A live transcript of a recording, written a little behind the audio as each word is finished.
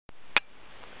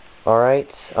Alright,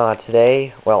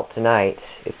 tonight,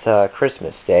 it's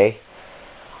Christmas Day.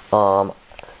 Tonight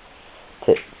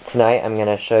I'm going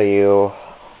to show you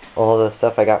all the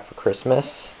stuff I got for Christmas.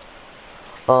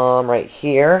 Right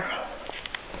here,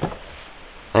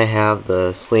 I have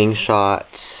the Slingshot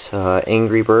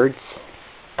Angry Birds,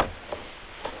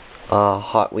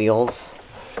 Hot Wheels,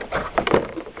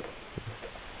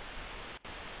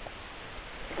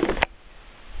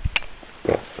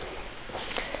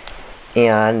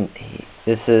 and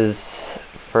this is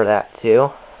for that too.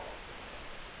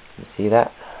 You see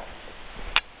that?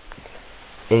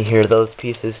 And here are those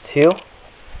pieces too.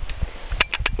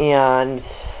 And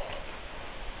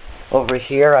over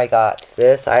here I got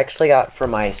this. I actually got for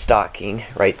my stocking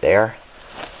right there.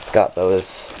 Got those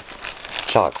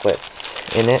chocolates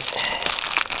in it.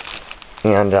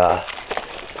 And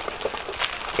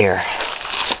here.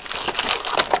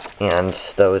 And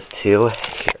those two.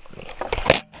 Here, let me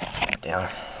put it down.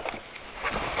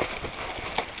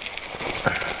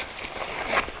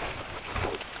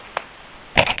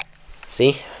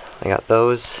 See? I got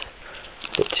those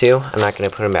too. I'm not going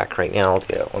to put them back right now. I'll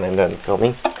do it when I'm done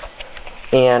filming.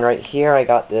 And right here I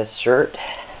got this shirt.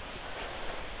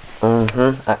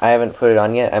 I haven't put it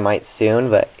on yet. I might soon,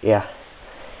 but yeah.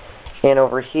 And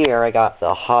over here I got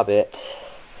the Hobbit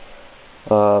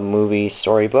movie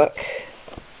storybook.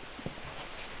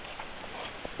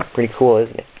 Pretty cool,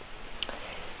 isn't it?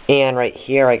 And right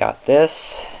here I got this.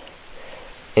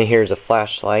 And here's a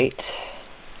flashlight.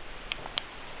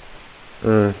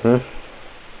 So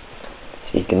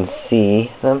you can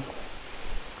see them.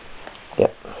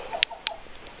 Yep.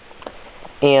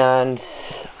 And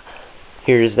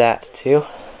here's that too.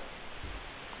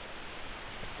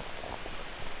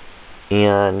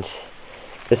 And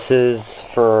this is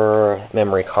for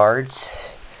memory cards.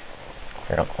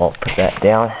 Here, I'll put that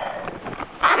down.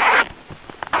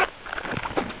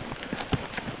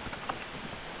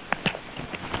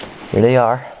 Here they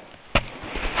are.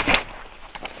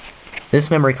 This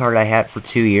memory card I had for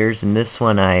 2 years, and this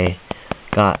one I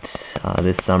got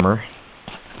this summer,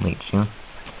 late June.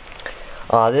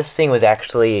 This thing was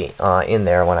actually in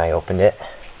there when I opened it.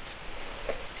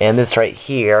 And this right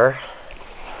here,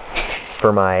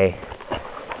 for my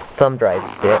thumb drive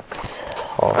sticks.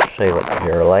 I'll show you what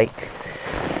they're like.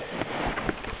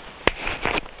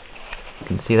 You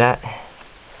can see that?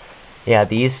 Yeah,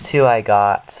 these two I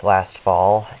got last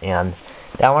fall, and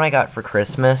that one I got for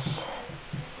Christmas.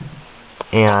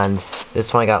 And this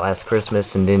one I got last Christmas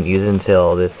and didn't use it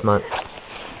until this month.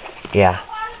 Yeah.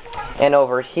 And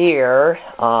over here,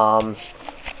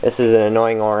 this is an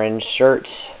Annoying Orange shirt.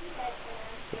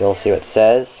 You'll see what it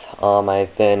says.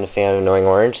 I've been a fan of Annoying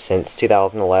Orange since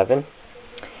 2011.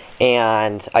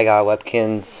 And I got a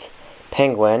Webkinz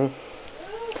penguin.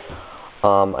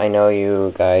 I know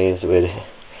you guys would...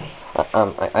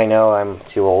 I know I'm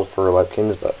too old for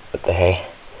Webkinz, but what the hey.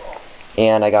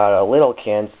 And I got a little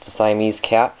Kinz Siamese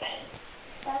cat.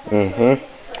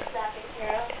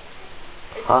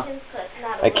 Huh?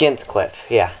 A Kinz clip,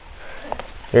 yeah.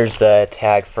 There's the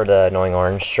tag for the Annoying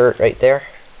Orange shirt right there.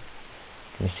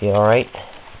 Can you see it alright?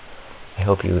 I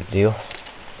hope you do.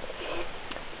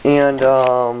 And,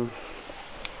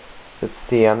 let's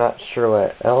see, I'm not sure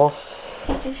what else.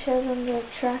 Did you show them the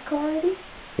track already?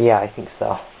 Yeah, I think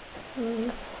so.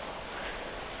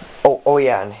 Oh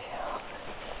yeah,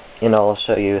 and I'll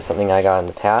show you something I got in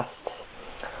the past.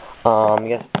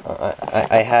 Yes,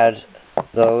 I had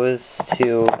those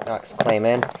two Knox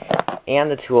Clayman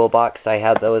and the toolbox. I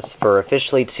had those for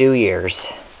officially 2 years.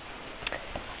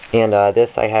 And this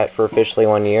I had for officially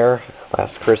 1 year,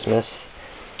 last Christmas.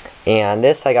 And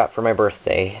this I got for my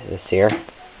birthday this year.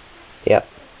 Yep.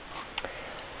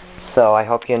 So I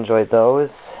hope you enjoyed those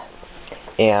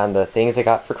and the things I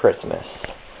got for Christmas.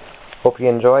 Hope you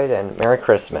enjoyed, and Merry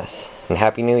Christmas and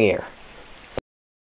Happy New Year.